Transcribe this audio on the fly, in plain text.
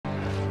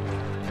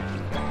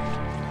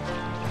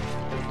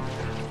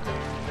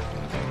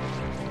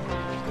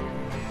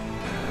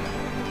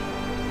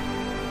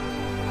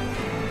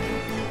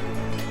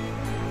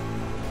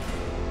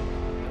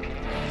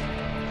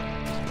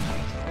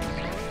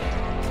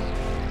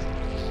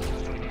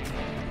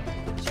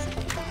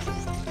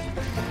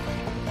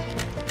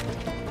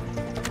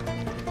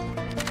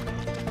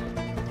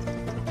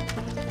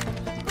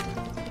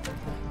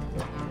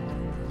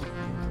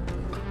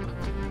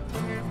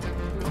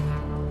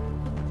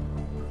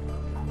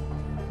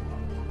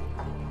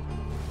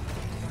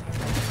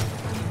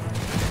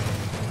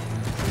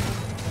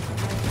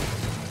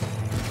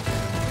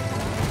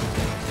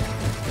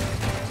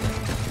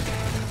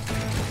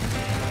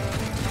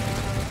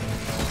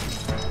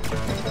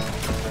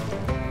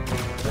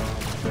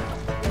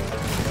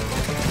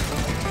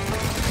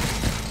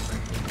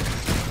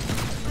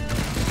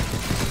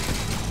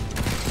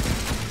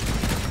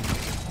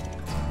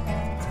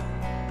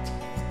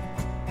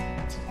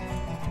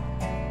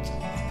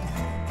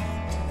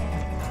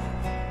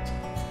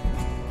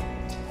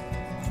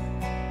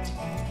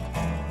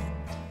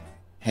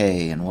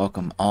Hey, and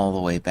welcome all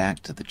the way back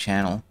to the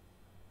channel.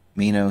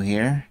 Mino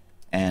here,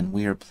 and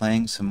we are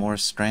playing some more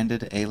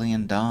Stranded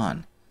Alien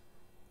Dawn.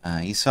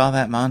 You saw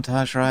that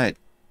montage right.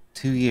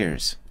 2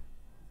 years.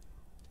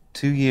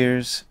 2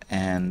 years,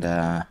 and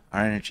our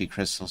energy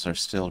crystals are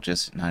still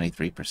just at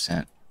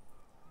 93%.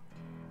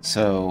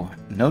 So,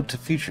 note to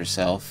future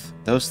self,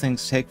 those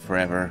things take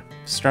forever.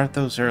 Start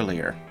those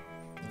earlier.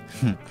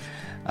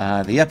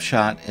 The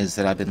upshot is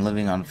that I've been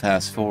living on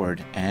fast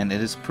forward, and it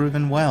has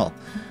proven well.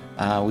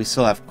 We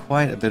still have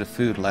quite a bit of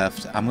food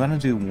left. I'm going to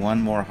do one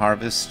more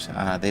harvest.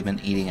 They've been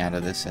eating out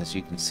of this, as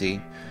you can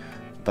see.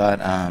 But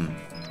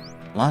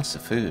lots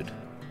of food.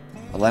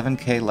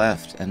 11k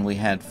left, and we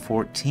had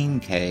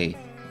 14k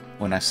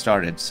when I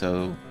started,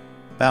 so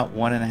about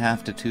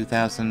 1.5 to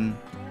 2,000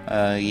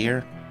 a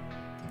year.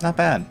 Not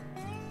bad.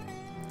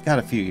 Got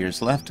a few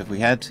years left if we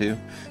had to.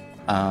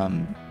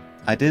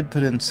 I did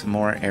put in some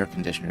more air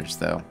conditioners,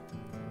 though.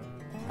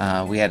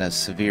 We had a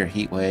severe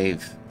heat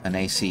wave. An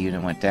AC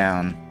unit went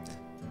down.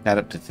 Got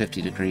up to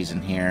 50 degrees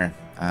in here.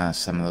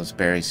 Some of those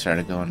berries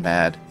started going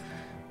bad.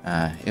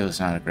 It was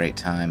not a great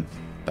time,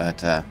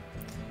 but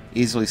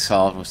easily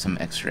solved with some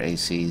extra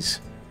ACs.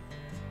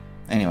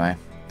 Anyway,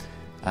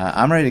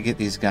 I'm ready to get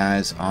these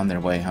guys on their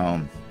way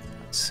home.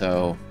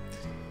 So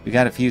we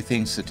got a few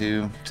things to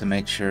do to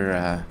make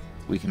sure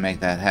we can make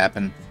that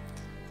happen.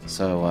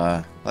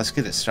 So let's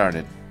get it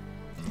started.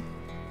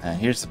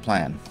 Here's the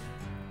plan.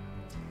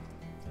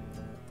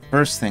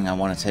 First thing I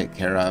want to take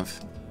care of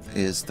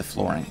is the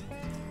flooring.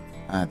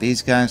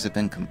 These guys have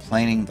been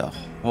complaining the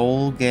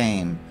whole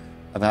game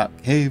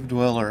about cave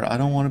dweller. I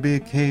don't want to be a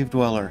cave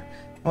dweller.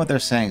 And what they're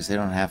saying is they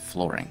don't have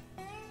flooring.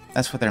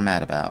 That's what they're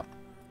mad about.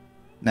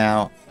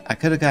 Now, I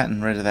could have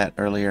gotten rid of that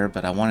earlier,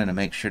 but I wanted to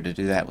make sure to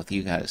do that with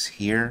you guys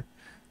here.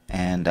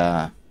 And,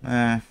 I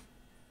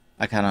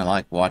kind of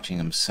like watching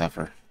them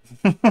suffer.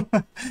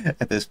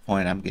 At this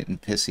point, I'm getting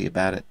pissy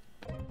about it.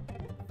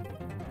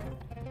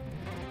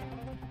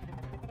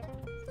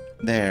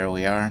 There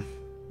we are.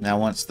 Now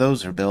once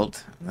those are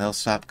built, they'll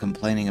stop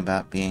complaining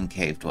about being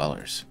cave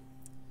dwellers.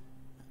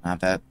 Not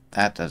that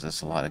that does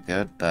us a lot of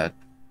good, but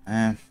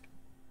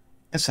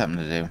it's something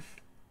to do.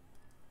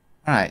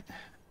 Alright,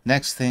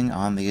 next thing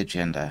on the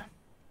agenda.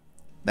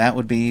 That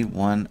would be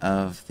one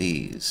of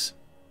these.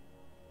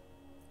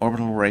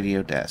 Orbital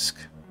radio desk.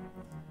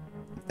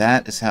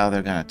 That is how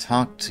they're going to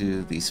talk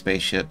to the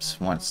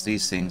spaceships once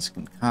these things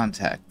can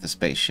contact the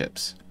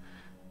spaceships.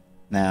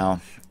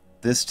 Now,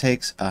 this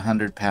takes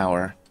 100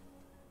 power.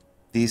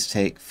 These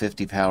take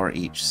 50 power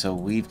each, so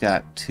we've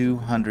got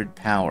 200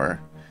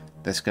 power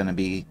that's going to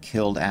be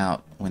killed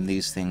out when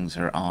these things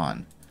are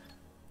on.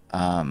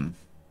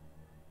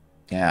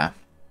 Yeah.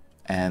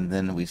 And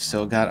then we've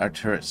still got our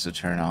turrets to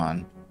turn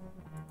on.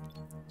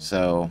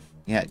 So,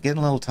 yeah, getting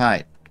a little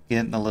tight.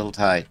 Getting a little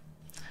tight.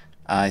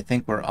 I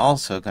think we're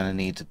also going to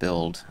need to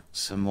build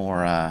some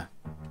more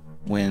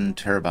wind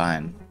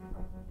turbine.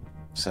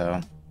 So,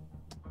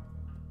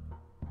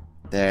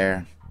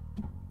 there.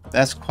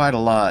 That's quite a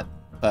lot.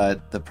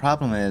 But the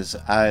problem is,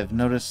 I've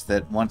noticed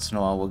that once in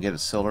a while we'll get a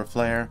solar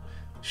flare,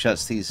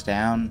 shuts these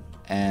down,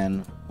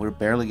 and we're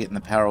barely getting the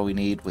power we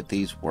need with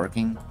these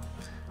working.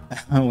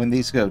 When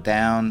these go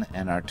down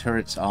and our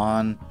turret's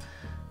on,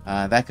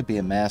 that could be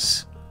a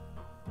mess.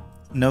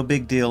 No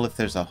big deal if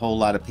there's a whole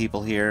lot of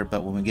people here,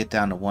 but when we get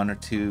down to 1 or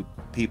 2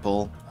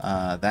 people,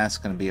 that's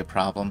going to be a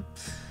problem.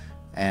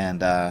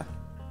 And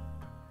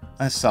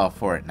let's solve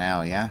for it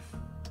now, yeah?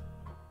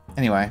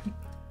 Anyway,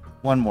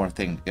 one more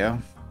thing to go.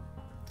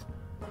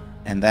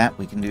 And that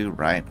we can do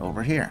right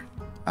over here.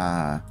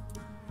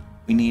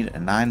 We need a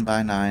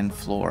 9x9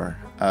 floor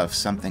of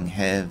something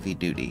heavy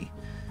duty.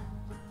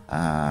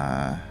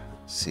 Let's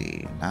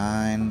see,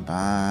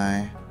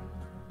 9x9.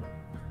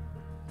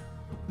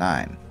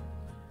 Like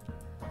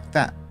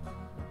that.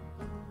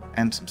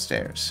 And some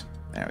stairs.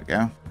 There we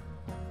go.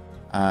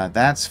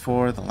 That's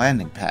for the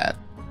landing pad.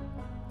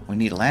 We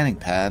need a landing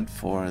pad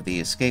for the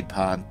escape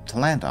pod to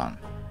land on.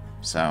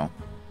 So,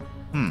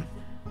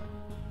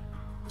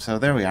 So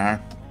there we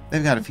are.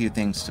 They've got a few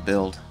things to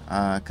build,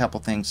 a couple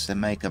things to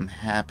make them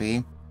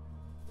happy,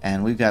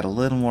 and we've got a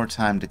little more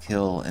time to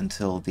kill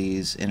until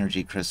these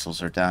energy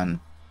crystals are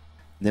done.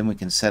 Then we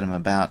can set them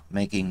about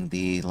making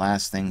the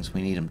last things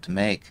we need them to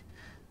make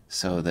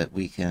so that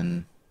we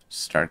can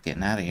start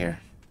getting out of here.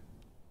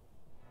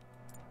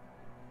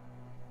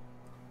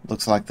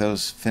 Looks like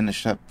those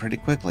finished up pretty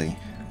quickly.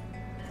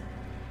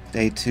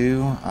 Day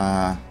 2,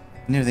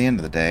 near the end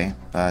of the day,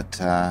 but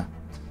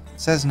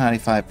it says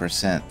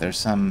 95%. There's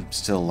some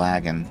still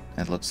lagging,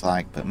 it looks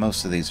like, but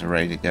most of these are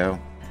ready to go.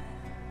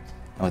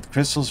 And with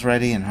crystals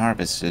ready and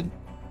harvested,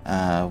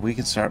 we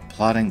can start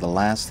plotting the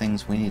last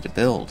things we need to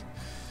build.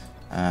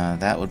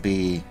 That would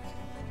be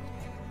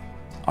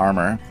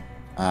armor.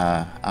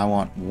 I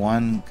want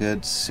 1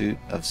 good suit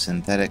of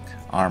synthetic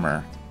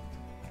armor.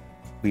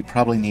 We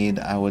probably need,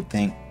 I would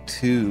think,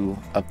 2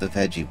 of the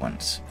veggie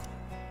ones.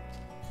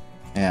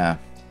 Yeah,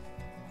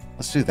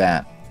 let's do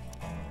that.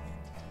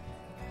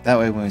 That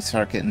way when we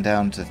start getting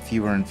down to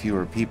fewer and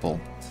fewer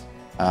people,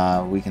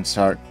 we can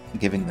start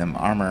giving them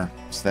armor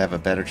so they have a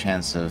better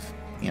chance of,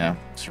 you know,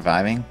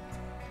 surviving.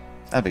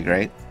 That'd be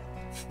great.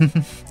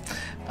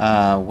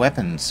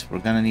 Weapons. We're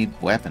gonna need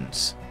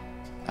weapons.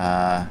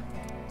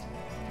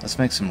 Let's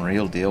make some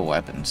real deal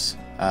weapons.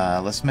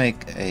 Let's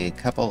make a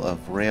couple of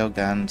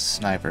railgun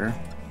sniper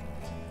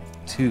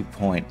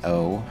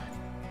 2.0.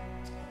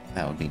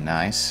 That would be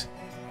nice.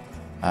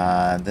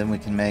 Then we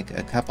can make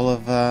a couple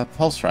of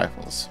pulse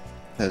rifles,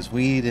 because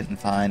we didn't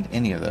find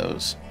any of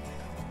those.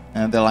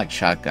 They're like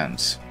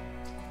shotguns.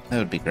 That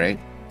would be great.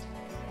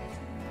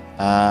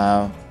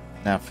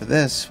 Now for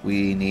this,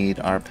 we need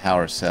our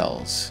power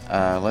cells.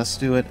 Let's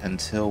do it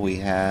until we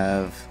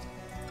have,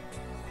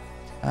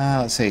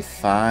 let's say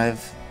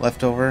 5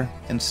 left over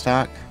in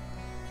stock.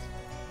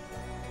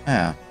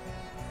 Yeah.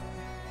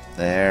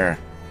 There.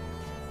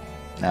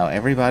 Now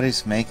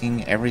everybody's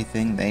making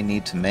everything they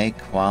need to make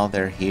while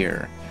they're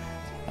here.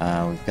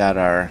 We've got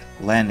our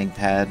landing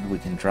pad we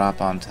can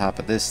drop on top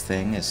of this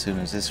thing as soon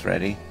as it's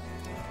ready.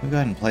 Can we go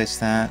ahead and place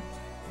that?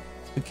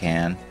 We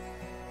can.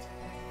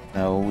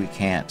 No, we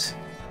can't.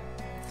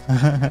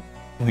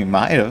 We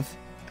might have.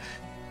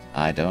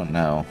 I don't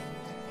know.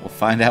 We'll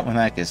find out when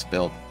that gets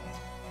built.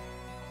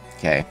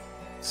 Okay,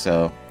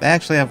 so they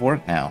actually have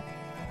work now.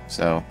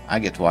 So I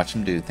get to watch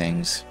them do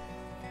things.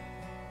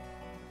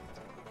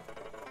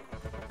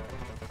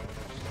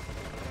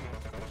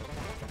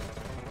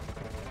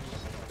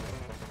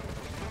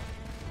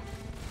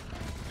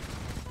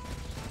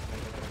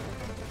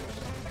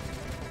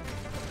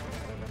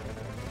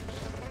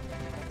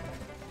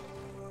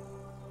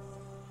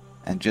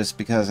 And just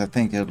because I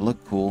think it would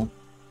look cool,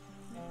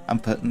 I'm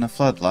putting a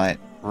floodlight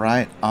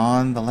right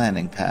on the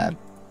landing pad.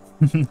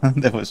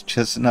 There was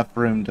just enough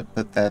room to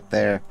put that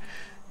there.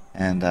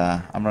 And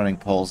I'm running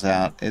poles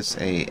out. It's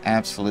a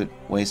absolute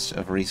waste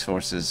of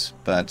resources,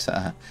 but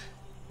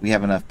we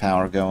have enough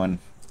power going,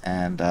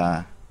 and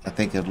I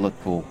think it would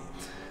look cool.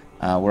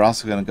 We're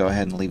also going to go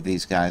ahead and leave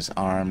these guys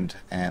armed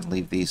and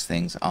leave these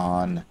things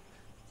on.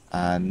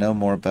 No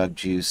more bug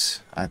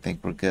juice. I think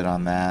we're good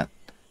on that.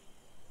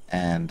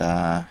 And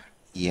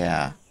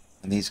yeah,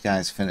 when these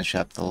guys finish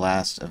up the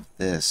last of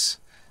this,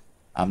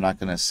 I'm not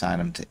going to assign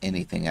them to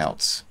anything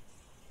else.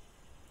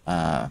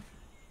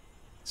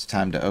 It's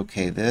time to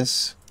okay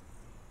this.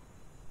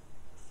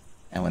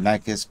 And when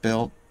that gets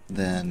built,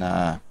 then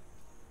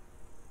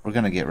we're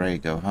going to get ready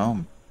to go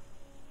home.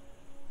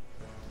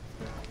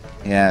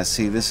 Yeah,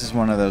 see, this is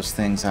one of those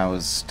things I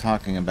was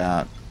talking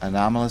about.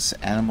 Anomalous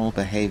animal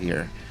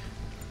behavior.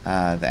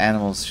 The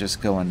animals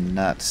just going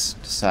nuts,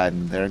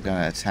 deciding they're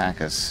going to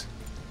attack us.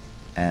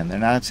 And they're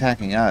not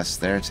attacking us,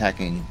 they're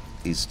attacking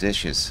these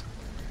dishes.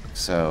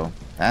 So,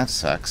 that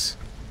sucks.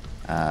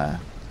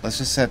 Let's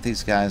just set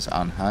these guys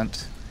on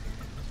hunt.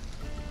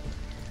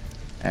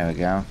 There we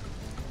go.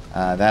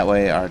 That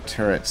way our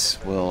turrets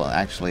will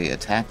actually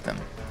attack them.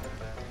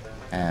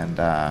 And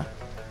I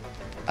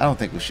don't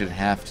think we should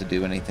have to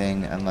do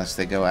anything unless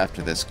they go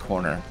after this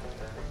corner.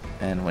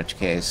 In which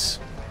case,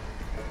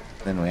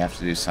 then we have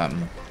to do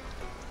something.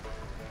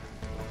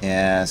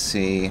 Yeah,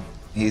 see,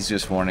 he's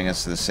just warning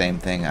us of the same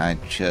thing I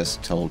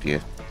just told you.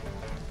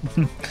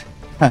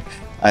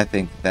 I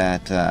think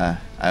that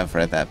I've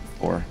read that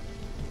before.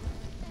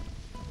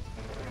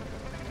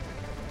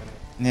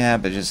 Yeah,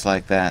 but just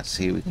like that,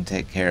 see, we can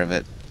take care of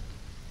it.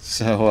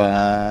 So,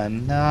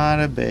 not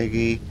a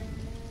biggie.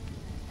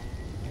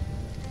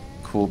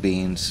 Cool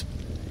beans.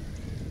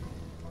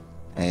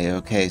 Hey,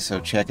 okay, so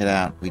check it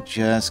out. We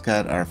just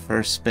got our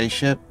first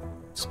spaceship.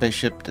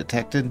 Spaceship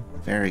detected.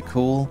 Very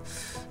cool.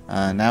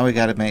 Now we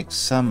gotta make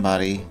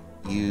somebody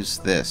use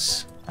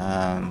this.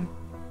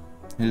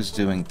 Who's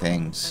doing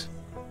things?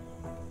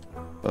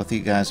 Both of you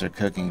guys are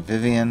cooking.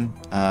 Vivian,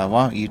 why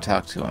don't you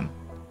talk to him?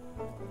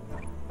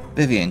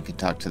 Vivian can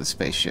talk to the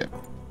spaceship.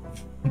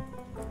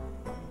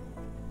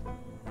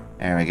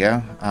 There we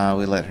go.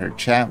 We let her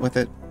chat with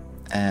it.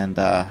 And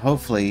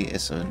hopefully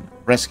it's a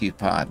rescue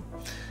pod.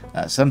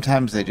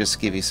 Sometimes they just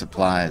give you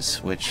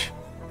supplies, which,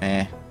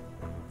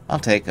 I'll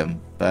take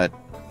them. But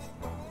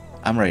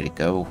I'm ready to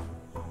go.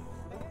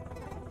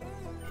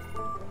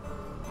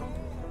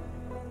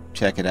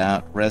 Check it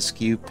out.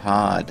 Rescue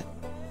pod.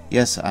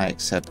 Yes, I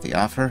accept the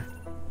offer.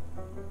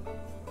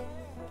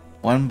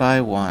 1 by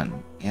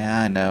 1.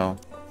 Yeah, I know.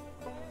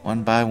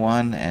 1 by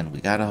 1, and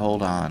we gotta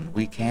hold on.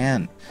 We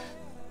can.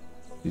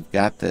 We've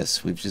got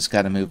this. We've just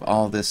got to move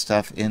all this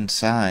stuff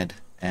inside,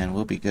 and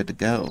we'll be good to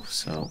go.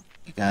 So,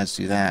 you guys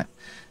do that.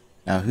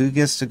 Now, who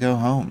gets to go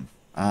home?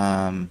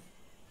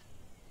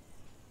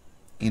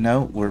 You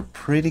know, we're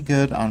pretty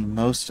good on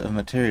most of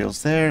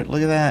materials. There,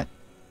 look at that.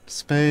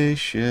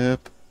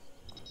 Spaceship.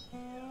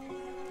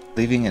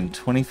 Leaving in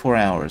 24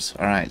 hours.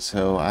 Alright,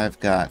 so I've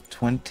got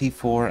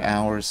 24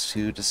 hours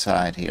to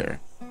decide here.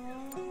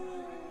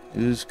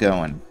 Who's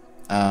going?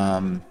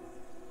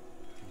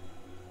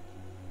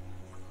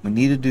 We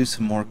need to do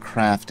some more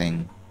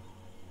crafting.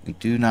 We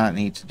do not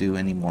need to do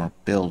any more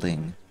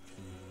building.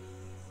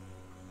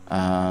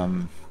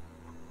 Farming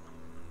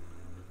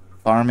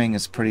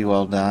is pretty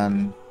well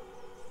done.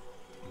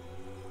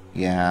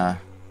 Yeah.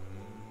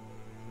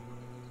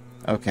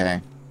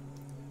 Okay.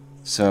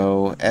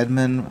 So,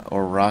 Edmund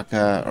or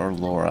Raka or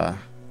Laura.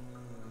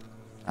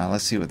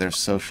 Let's see what their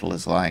social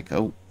is like.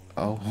 Oh,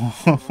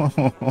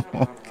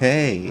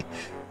 okay.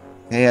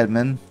 Hey,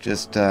 Edmund,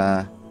 just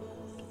let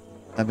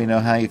me know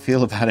how you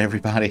feel about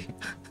everybody.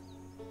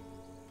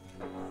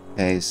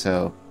 Okay,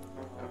 so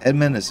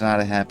Edmund is not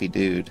a happy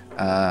dude.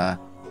 Neither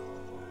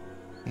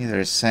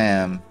is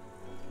Sam.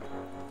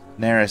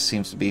 Neris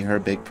seems to be her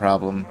big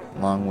problem,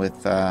 along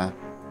with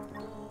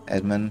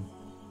Edmund.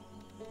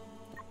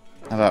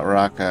 How about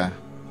Raka?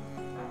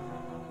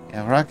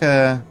 Yeah,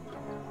 Raka,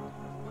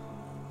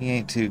 he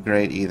ain't too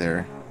great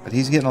either. But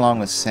he's getting along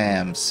with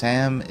Sam.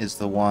 Sam is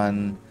the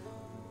one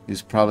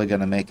who's probably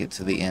going to make it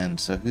to the end.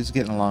 So who's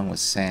getting along with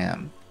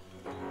Sam?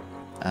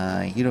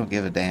 You don't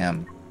give a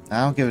damn.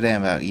 I don't give a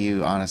damn about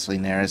you, honestly,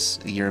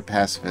 Neris. You're a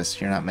pacifist.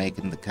 You're not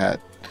making the cut.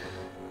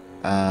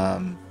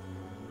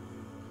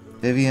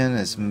 Vivian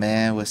is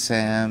meh with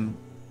Sam.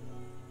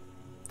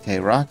 Okay,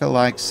 Raka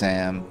likes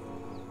Sam.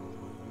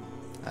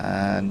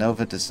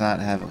 Nova does not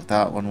have a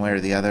thought one way or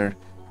the other.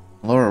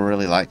 Laura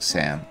really likes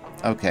Sam.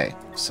 Okay,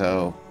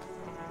 so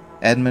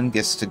Edmund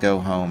gets to go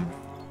home.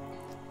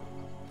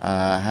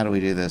 How do we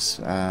do this?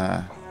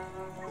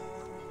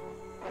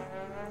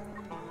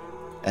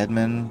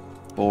 Edmund,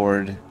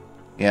 board.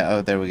 Yeah,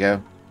 oh, there we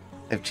go.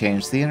 They've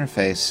changed the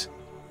interface.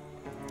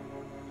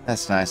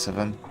 That's nice of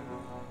them.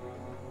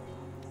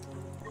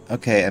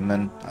 Okay,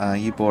 Edmund,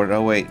 you board.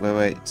 Oh, wait.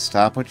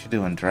 Stop what you're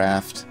doing,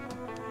 draft.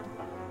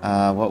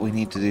 What we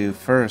need to do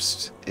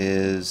first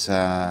is,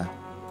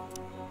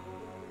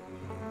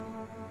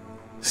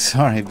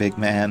 sorry, big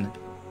man.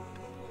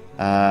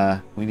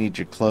 We need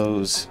your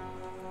clothes.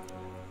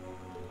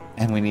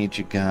 And we need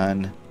your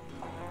gun.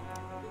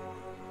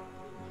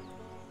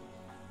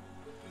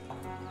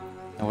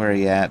 Where are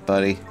you at,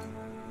 buddy?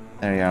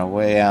 There you are,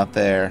 way out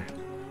there.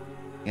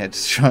 Yeah,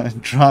 just try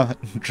and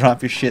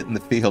drop your shit in the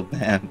field,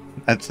 man.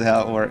 That's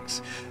how it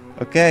works.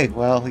 Okay,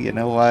 well, you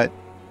know what?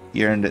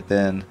 You earned it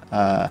then.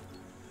 I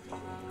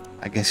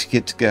guess you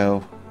get to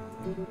go.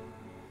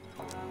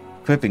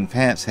 Equipping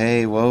pants.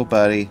 Hey, whoa,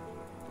 buddy.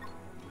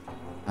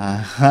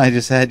 I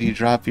just had you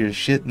drop your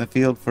shit in the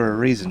field for a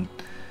reason.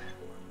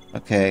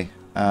 Okay,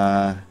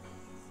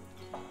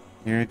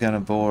 you're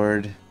gonna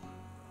board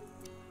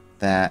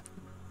that.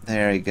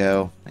 There you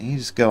go. You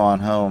just go on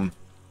home.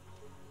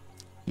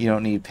 You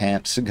don't need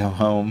pants to go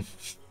home.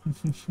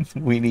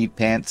 We need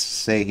pants to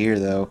stay here,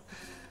 though.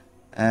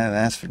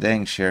 That's for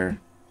dang sure.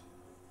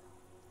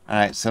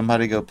 Alright,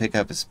 somebody go pick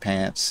up his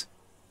pants.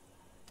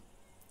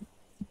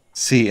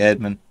 See,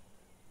 Edmund.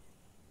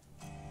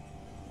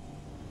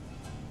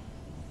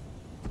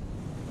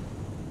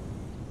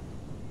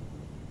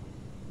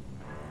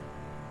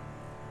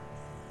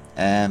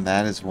 And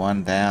that is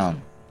one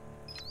down.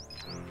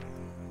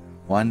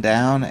 One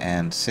down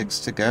and 6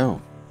 to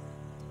go.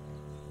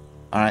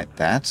 Alright,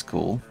 that's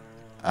cool.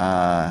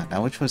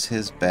 Now which was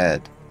his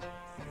bed?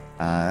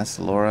 That's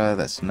Laura,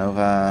 that's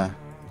Nova.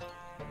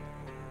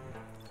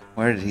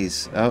 Where did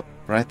he's... Oh,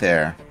 right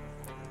there.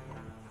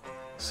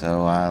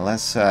 So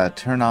let's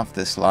turn off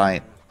this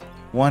light.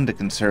 1, to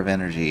conserve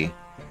energy.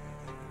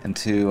 And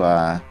 2,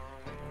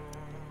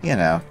 you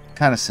know,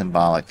 kind of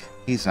symbolic.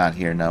 He's not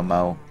here no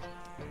mo.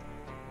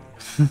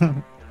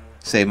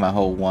 Save my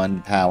whole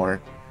 1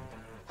 power.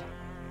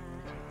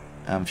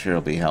 I'm sure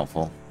it'll be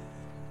helpful.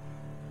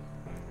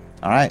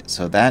 Alright,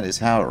 so that is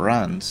how it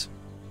runs.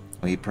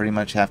 We pretty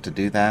much have to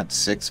do that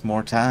 6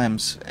 more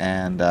times,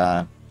 and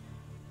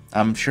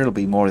I'm sure it'll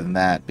be more than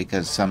that,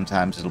 because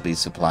sometimes it'll be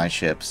supply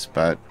ships,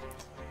 but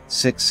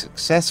 6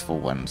 successful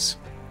ones.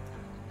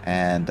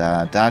 And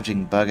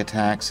dodging bug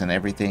attacks and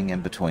everything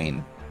in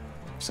between.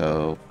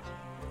 So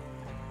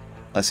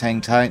let's hang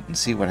tight and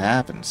see what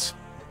happens.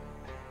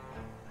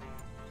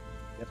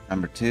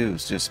 Number 2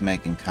 is just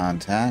making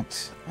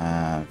contact.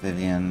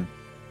 Vivian,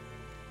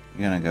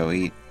 you're gonna go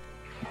eat.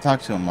 I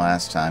talked to him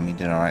last time. He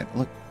did alright.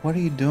 Look, what are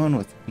you doing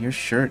with... Your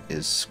shirt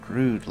is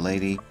screwed,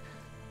 lady.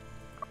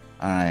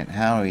 Alright,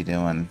 how are you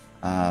doing?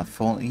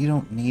 Full... You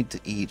don't need to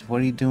eat.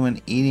 What are you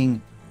doing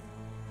eating?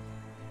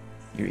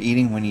 You're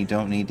eating when you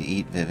don't need to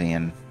eat,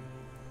 Vivian.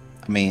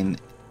 I mean,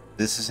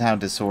 this is how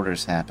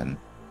disorders happen.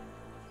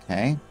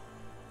 Okay?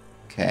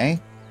 Okay?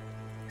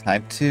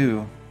 Type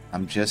 2.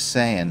 I'm just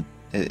saying.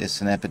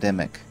 It's an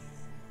epidemic.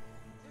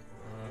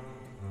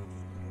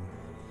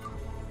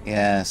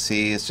 Yeah,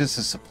 see, it's just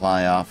a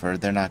supply offer.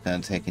 They're not going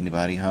to take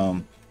anybody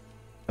home.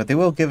 But they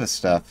will give us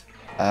stuff.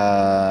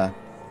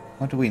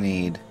 What do we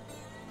need?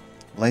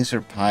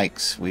 Laser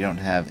pikes we don't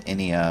have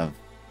any of,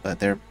 but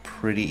they're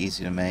pretty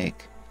easy to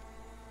make.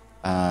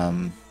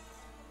 Let's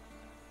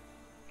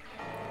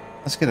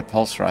get a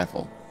pulse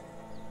rifle.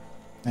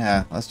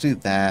 Yeah, let's do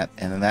that,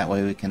 and then that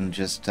way we can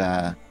just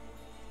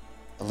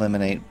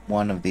eliminate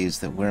one of these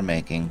that we're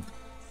making.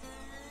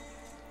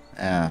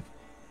 They'll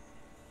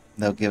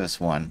give us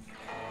one.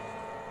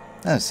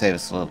 That'll save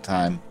us a little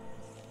time.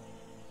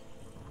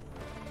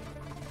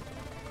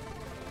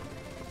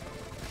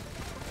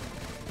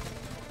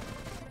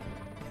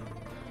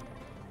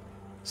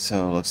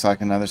 So, looks like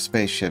another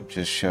spaceship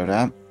just showed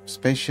up.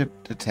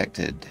 Spaceship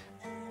detected.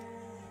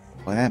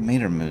 Boy, that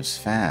meter moves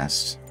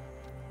fast.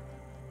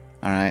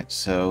 Alright,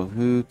 so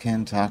who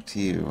can talk to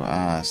you?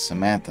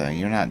 Samantha,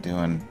 you're not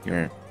doing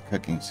your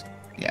cooking.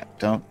 Yeah,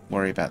 don't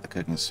worry about the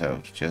cooking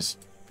stove.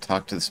 Just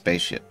talk to the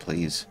spaceship,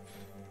 please.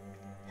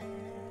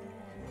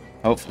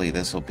 Hopefully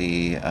this will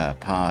be a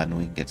pod and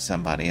we can get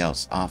somebody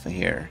else off of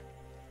here.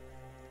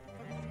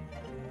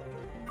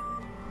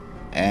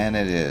 And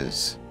it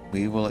is.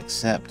 We will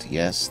accept.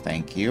 Yes,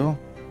 thank you.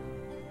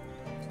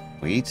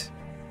 Sweet.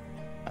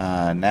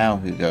 Now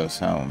who goes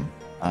home?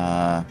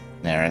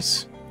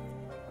 Neris.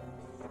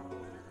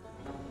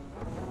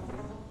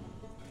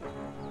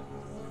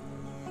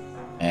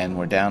 And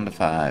we're down to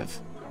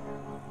 5.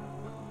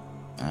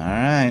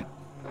 Alright.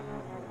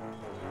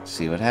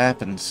 See what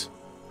happens.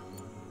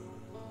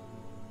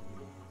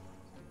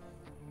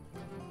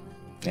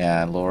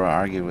 Yeah, Laura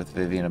argued with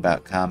Vivian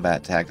about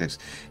combat tactics.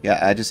 Yeah,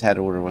 I just had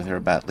to order with her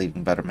about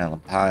leaving buttermelon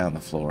pie on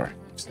the floor.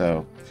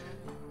 So,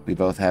 we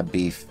both have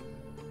beef.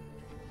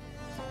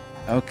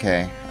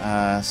 Okay,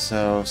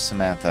 so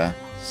Samantha.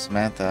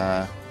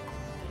 Samantha,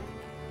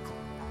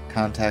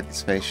 contact the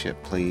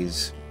spaceship,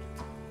 please.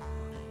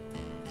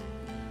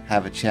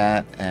 Have a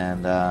chat,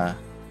 and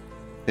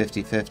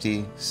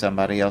 50-50,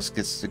 somebody else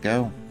gets to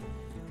go.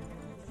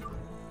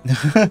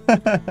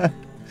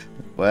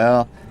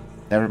 Well,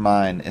 never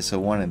mind, it's a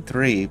 1 in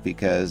 3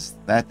 because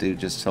that dude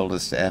just told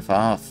us to F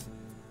off.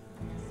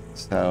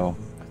 So,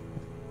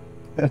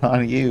 good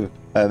on you.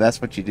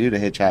 That's what you do to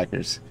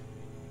hitchhikers.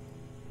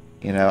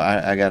 You know,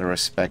 I gotta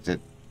respect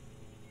it.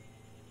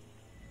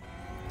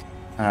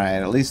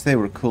 Alright, at least they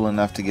were cool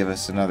enough to give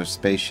us another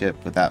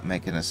spaceship without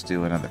making us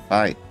do another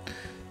fight.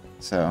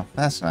 So,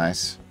 that's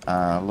nice.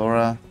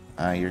 Laura,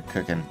 you're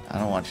cooking. I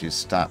don't want you to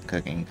stop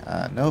cooking.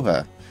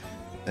 Nova,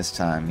 this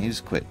time, you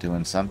just quit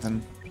doing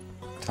something.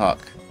 Talk.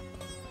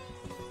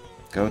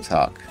 Go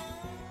talk.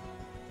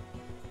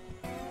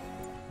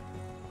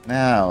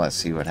 Now, let's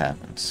see what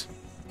happens.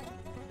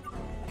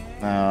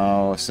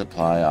 No,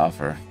 supply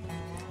offer.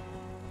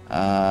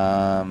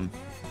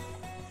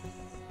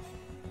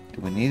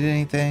 Do we need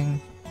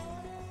anything?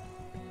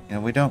 You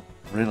know, we don't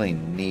really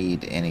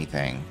need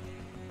anything.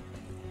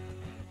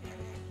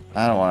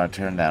 I don't want to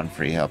turn down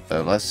free help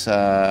though. Let's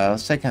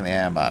take on the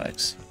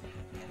antibiotics.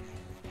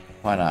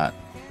 Why not?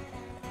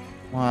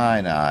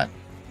 Why not?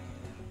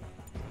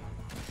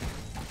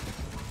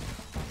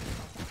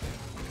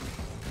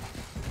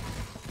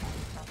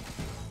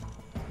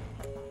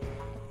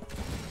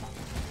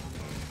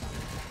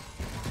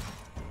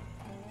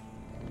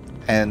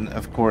 And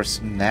of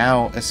course,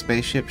 now a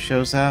spaceship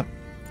shows up.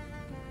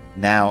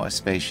 Now a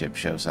spaceship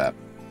shows up.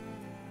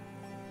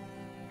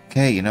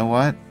 Okay, you know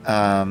what?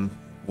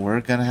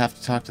 We're gonna have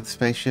to talk to the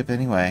spaceship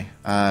anyway.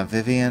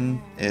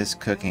 Vivian is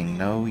cooking.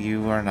 No,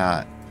 you are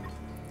not.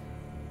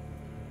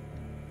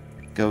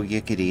 Go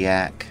yickety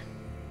yak.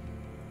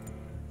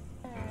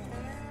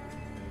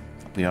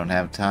 We don't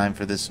have time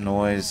for this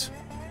noise.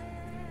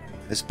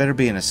 This better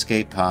be an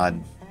escape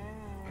pod.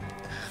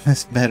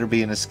 This better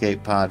be an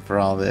escape pod for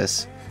all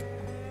this.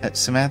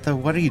 Samantha,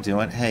 what are you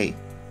doing? Hey.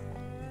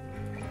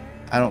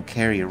 I don't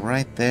care. You're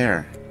right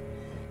there.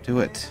 Do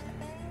it.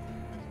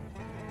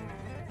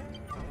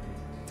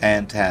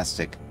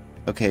 Fantastic.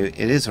 Okay, it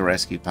is a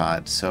rescue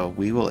pod, so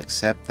we will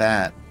accept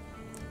that.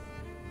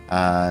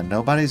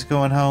 Nobody's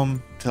going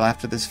home till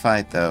after this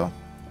fight, though.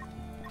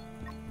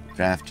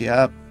 Draft you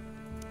up.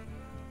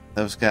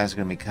 Those guys are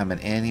going to be coming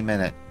any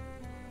minute.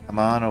 Come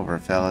on over,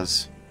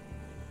 fellas.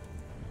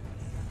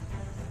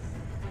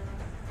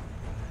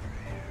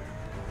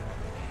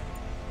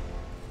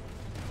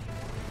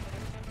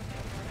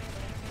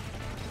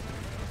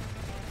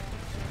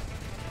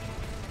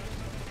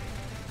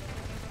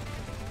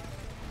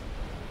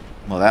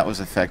 Well, that was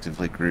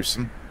effectively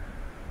gruesome.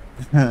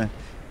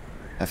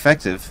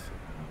 Effective.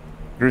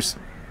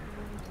 Gruesome.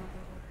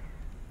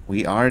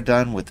 We are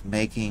done with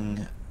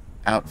making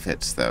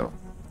outfits, though.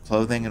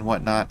 Clothing and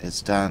whatnot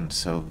is done.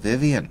 So,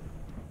 Vivian.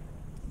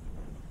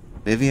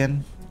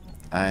 Vivian,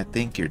 I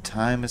think your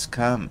time has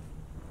come.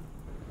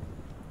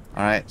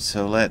 Alright,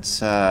 so let's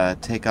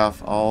take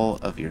off all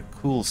of your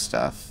cool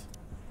stuff.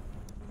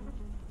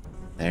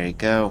 There you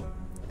go.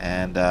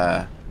 And,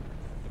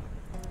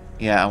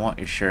 yeah, I want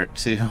your shirt,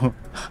 too.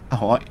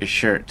 I want your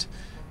shirt.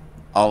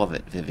 All of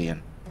it,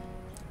 Vivian.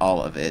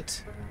 All of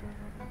it.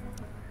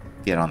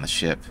 Get on the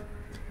ship.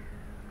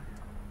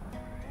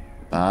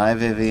 Bye,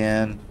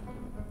 Vivian.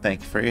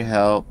 Thank you for your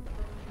help.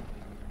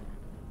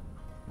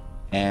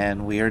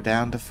 And we are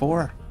down to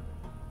 4.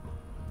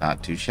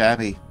 Not too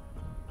shabby.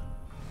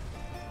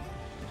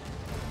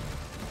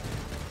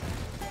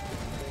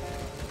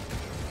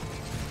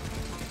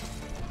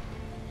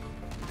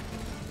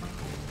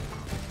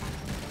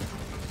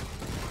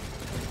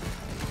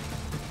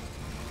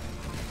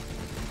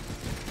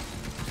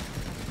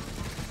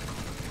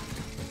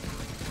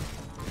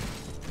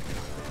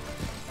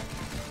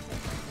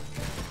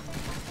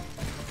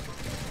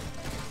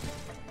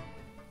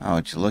 Oh,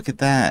 would you look at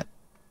that?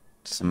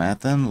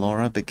 Samantha and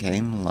Laura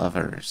became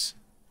lovers.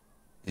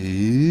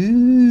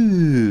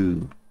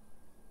 Ooh.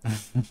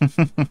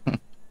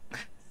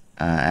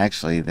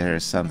 Actually,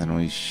 there's something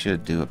we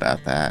should do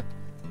about that.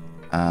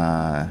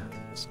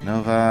 It's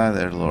Nova,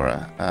 there,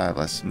 Laura.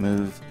 Let's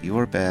move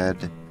your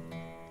bed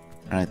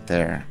right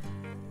there.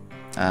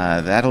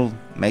 That'll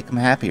make them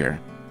happier.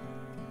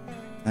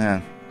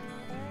 Time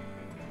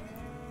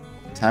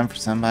for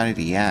somebody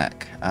to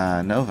yak.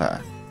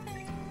 Nova,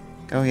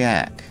 go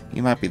yak.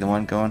 You might be the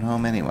one going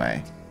home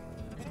anyway.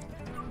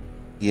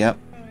 Yep,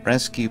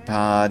 rescue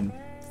pod.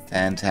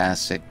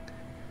 Fantastic.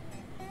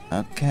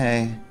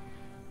 Okay.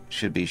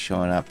 Should be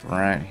showing up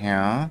right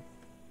here.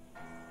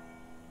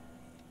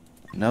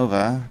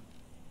 Nova,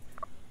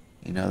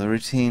 you know the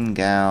routine,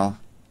 gal.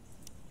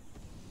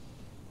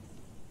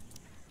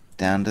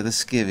 Down to the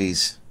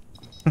skivvies.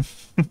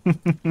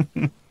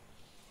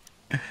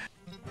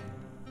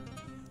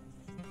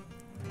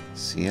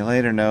 See you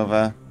later,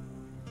 Nova.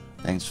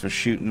 Thanks for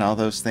shooting all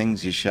those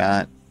things you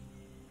shot.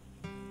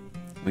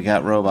 We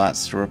got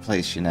robots to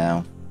replace you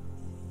now.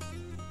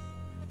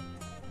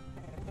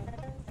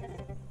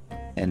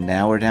 And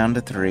now we're down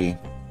to 3.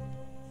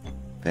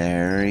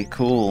 Very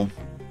cool.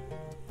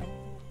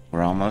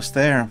 We're almost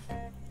there.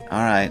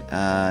 Alright,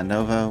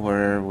 Nova,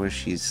 where's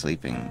she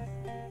sleeping?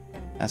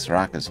 That's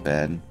Rocca's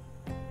bed.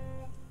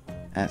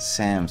 That's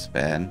Sam's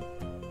bed.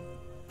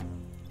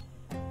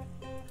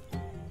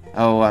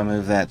 Oh, I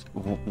moved that.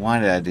 Why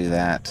did I do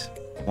that?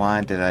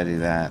 Why did I do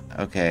that?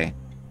 Okay.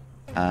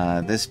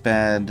 This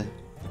bed,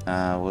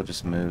 we'll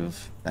just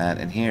move that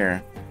in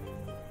here.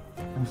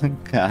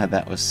 God,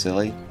 that was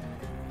silly.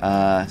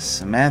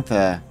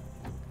 Samantha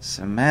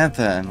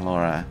and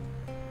Laura.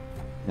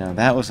 You know,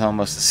 that was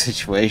almost a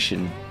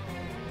situation.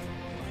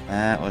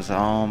 That was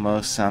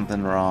almost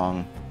something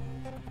wrong.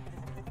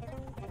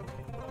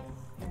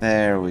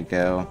 There we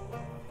go.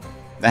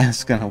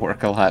 That's gonna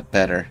work a lot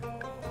better.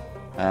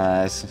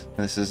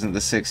 This isn't the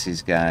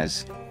 60s,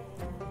 guys.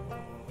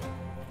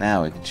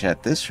 Now we can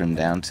shut this room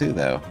down too,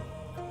 though.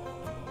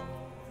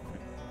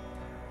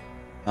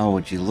 Oh,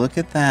 would you look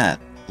at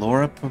that?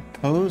 Laura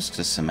proposed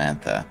to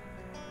Samantha.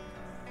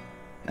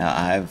 Now,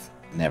 I've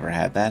never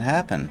had that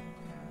happen.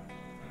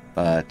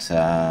 But,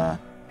 I'm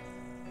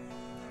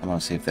gonna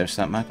see if there's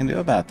something I can do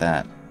about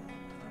that.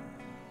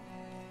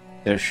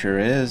 There sure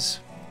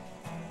is.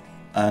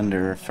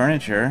 Under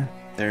furniture,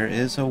 there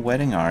is a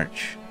wedding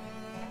arch.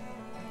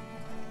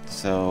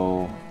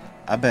 So,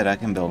 I bet I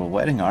can build a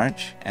wedding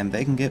arch, and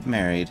they can get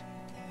married.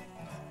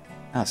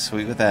 How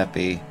sweet would that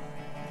be?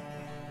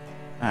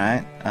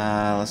 Alright,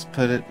 let's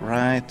put it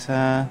right,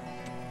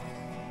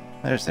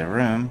 there's their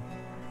room.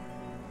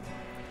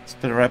 Let's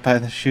put it right by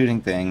the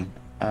shooting thing.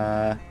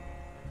 Yeah,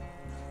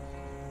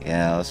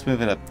 let's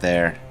move it up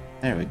there.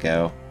 There we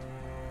go.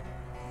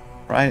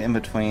 Right in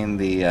between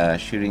the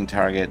shooting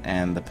target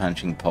and the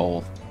punching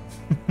pole.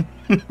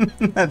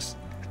 Let's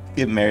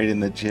get married in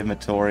the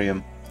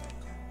gymatorium.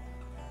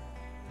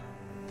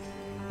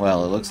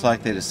 Well, it looks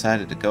like they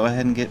decided to go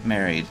ahead and get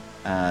married.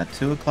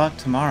 2 o'clock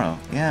tomorrow.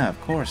 Yeah, of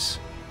course.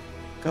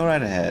 Go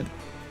right ahead.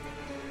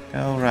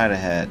 Go right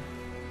ahead.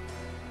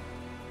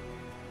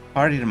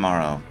 Party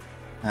tomorrow.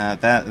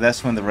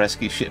 That's when the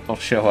rescue ship will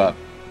show up.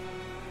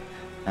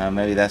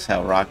 Maybe that's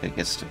how Rocket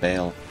gets to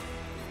bail.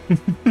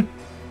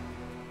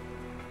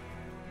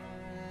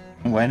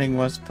 Wedding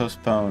was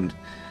postponed.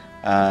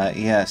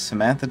 Yeah,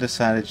 Samantha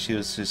decided she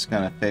was just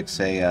gonna fix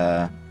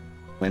a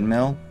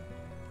windmill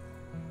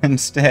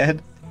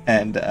instead,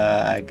 and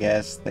I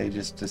guess they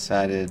just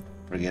decided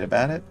forget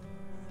about it.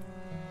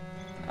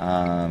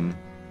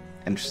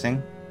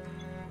 Interesting.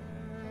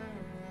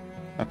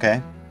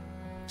 Okay,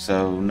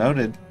 so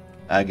noted.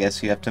 I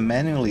guess you have to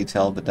manually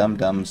tell the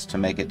dum-dums to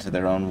make it to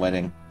their own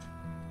wedding.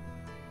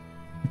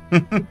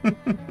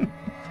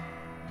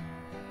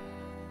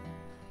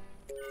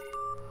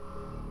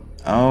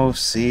 Oh,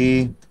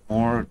 see,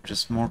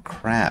 just more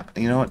crap.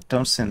 You know what?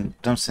 Don't send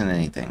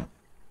anything.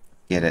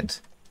 Get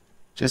it?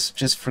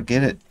 Just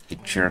forget it, you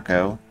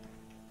jerko.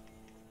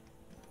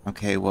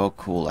 Okay, well,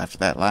 cool. After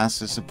that last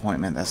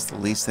disappointment, that's the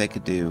least they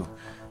could do.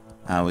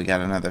 We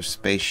got another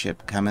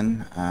spaceship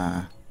coming.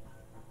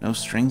 No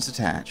strings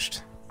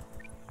attached.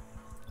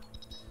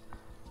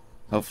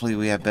 Hopefully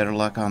we have better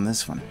luck on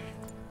this one.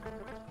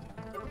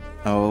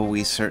 Oh,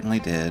 we certainly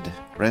did.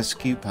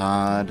 Rescue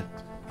pod.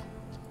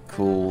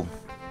 Cool.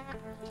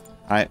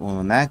 Alright, well,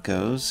 when that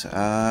goes,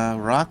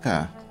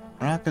 Rocca.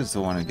 Rocca's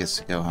the one who gets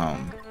to go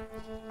home.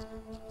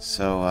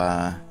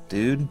 So,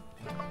 dude,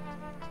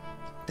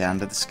 down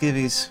to the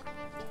skivvies.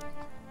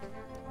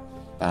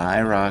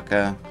 Bye,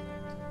 Rocca.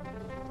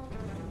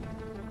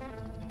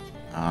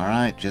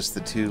 Alright, just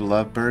the 2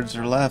 lovebirds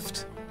are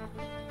left.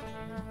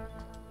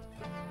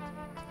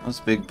 Those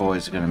big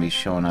boys are going to be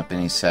showing up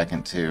any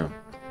second, too.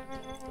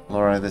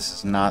 Laura, this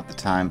is not the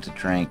time to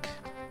drink.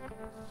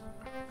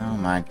 Oh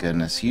my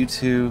goodness, you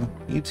two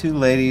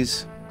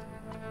ladies.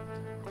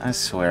 I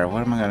swear,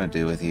 what am I going to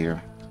do with you?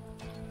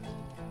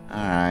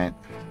 Alright.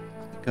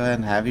 Go ahead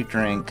and have your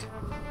drink.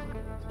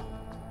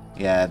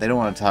 Yeah, they don't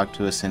want to talk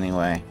to us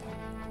anyway.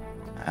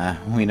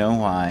 We know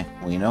why.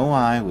 We know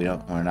why.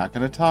 We're not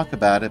going to talk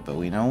about it, but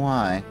we know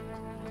why.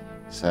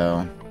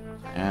 So,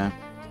 yeah.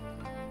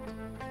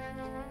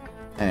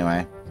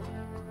 Anyway.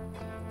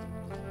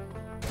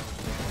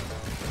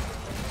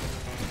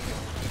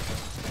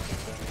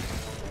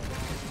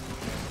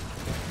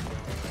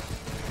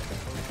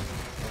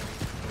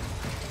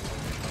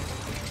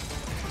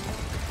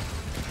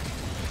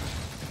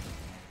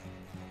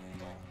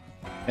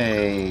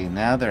 Hey,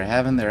 now they're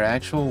having their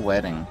actual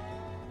wedding.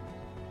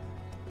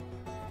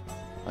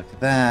 Look at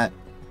that.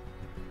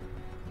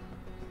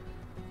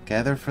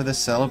 Gather for the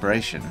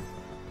celebration.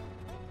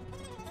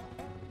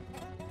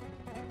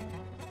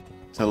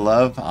 To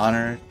love,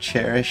 honor,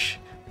 cherish,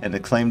 and to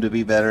claim to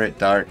be better at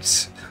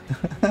darts.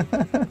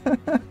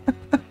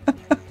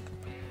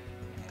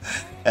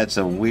 That's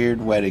a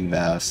weird wedding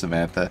vow,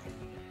 Samantha.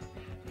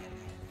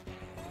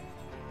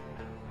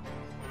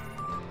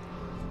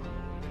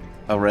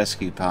 A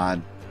rescue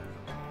pod.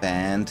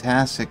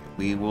 Fantastic.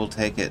 We will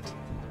take it.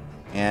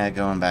 Yeah,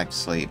 going back to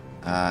sleep.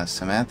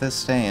 Samantha's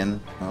staying.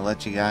 We'll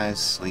let you guys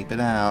sleep it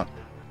out.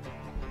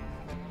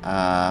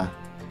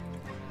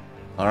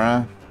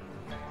 Laura,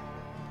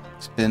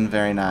 it's been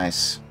very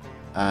nice.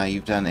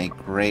 You've done a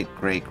great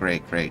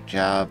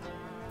job.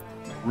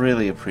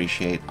 Really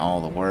appreciate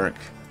all the work.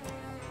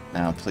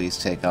 Now please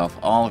take off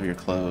all of your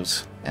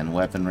clothes and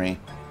weaponry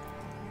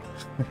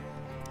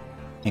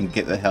and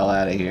get the hell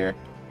out of here.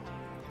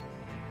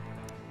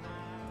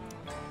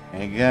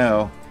 There you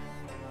go.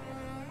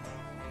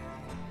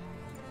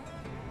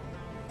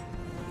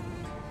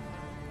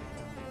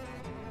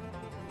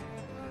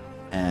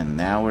 And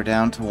now we're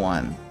down to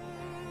one.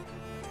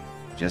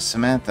 Just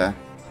Samantha.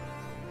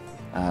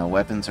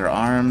 Weapons are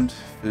armed.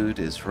 Food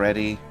is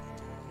ready.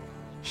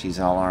 She's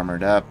all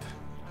armored up.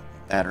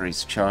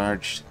 Batteries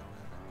charged.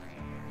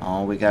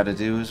 All we gotta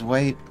do is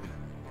wait.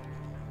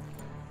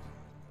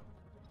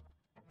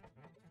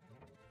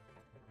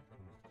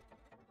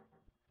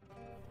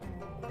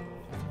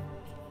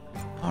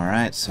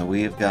 Alright, so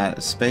we've got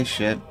a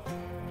spaceship.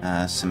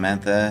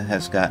 Samantha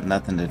has got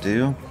nothing to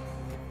do.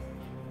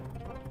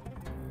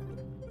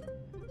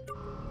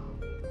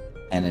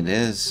 And it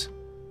is.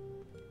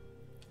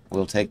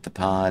 We'll take the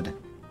pod.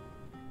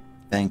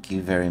 Thank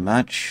you very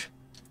much.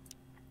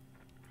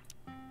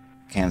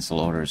 Cancel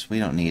orders. We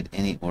don't need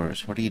any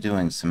orders. What are you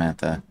doing,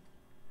 Samantha?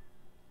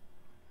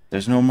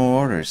 There's no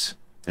more orders.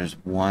 There's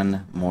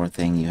one more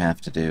thing you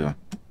have to do.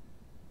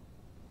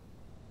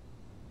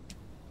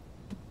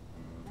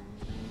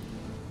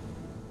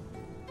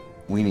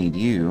 We need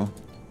you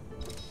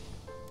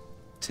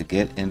to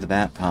get into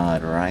that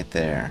pod right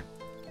there.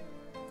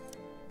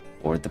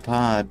 Board the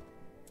pod.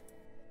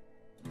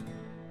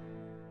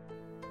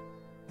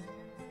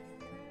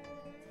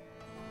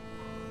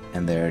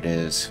 And there it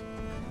is.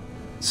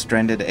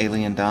 Stranded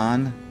Alien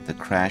Dawn, the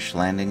crash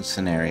landing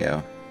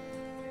scenario.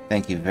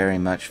 Thank you very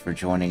much for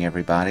joining,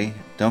 everybody.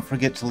 Don't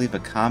forget to leave a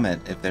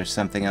comment if there's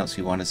something else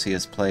you want to see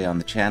us play on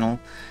the channel,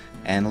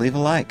 and leave a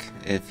like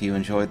if you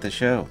enjoyed the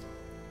show.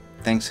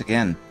 Thanks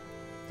again.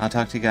 I'll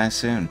talk to you guys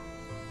soon.